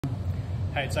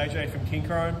Hey, it's AJ from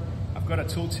KINCROME. I've got a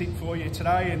tool tip for you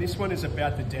today, and this one is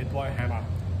about the dead blow hammer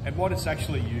and what it's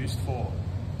actually used for.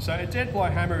 So a dead blow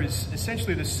hammer is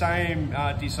essentially the same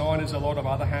design as a lot of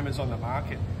other hammers on the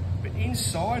market, but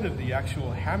inside of the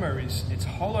actual hammer it's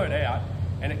hollowed out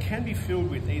and it can be filled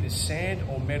with either sand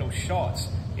or metal shots.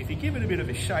 If you give it a bit of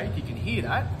a shake, you can hear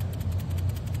that.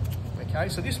 Okay,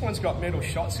 so this one's got metal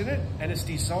shots in it and it's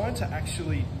designed to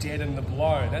actually deaden the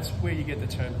blow. That's where you get the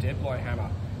term dead blow hammer.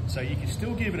 So you can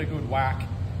still give it a good whack.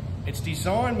 It's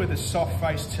designed with a soft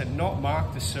face to not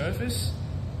mark the surface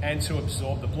and to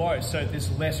absorb the blow, so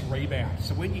there's less rebound.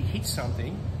 So when you hit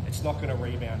something, it's not going to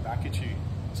rebound back at you.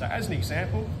 So as an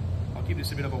example, I'll give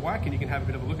this a bit of a whack and you can have a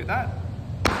bit of a look at that.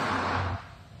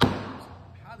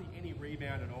 Hardly any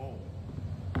rebound at all.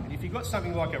 And if you've got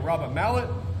something like a rubber mallet,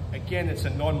 again, it's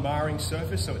a non-marring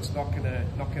surface, so it's not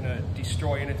gonna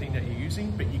destroy anything that you're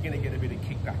using, but you're gonna get a bit of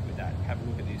kickback with that. Have a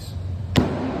look at this.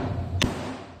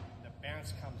 The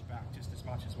bounce comes back just as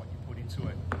much as what you put into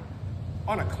it.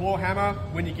 On a claw hammer,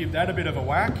 when you give that a bit of a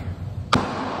whack,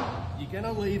 you're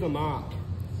gonna leave a mark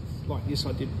like this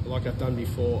like I've done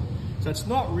before. So it's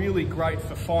not really great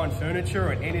for fine furniture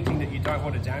and anything that you don't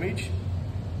want to damage.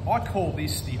 I call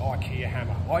this the IKEA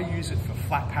hammer. I use it for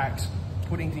flat packs,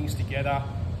 putting things together,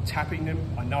 tapping them.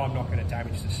 I know I'm not going to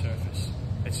damage the surface.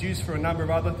 It's used for a number of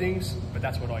other things, but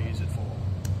that's what I use it for.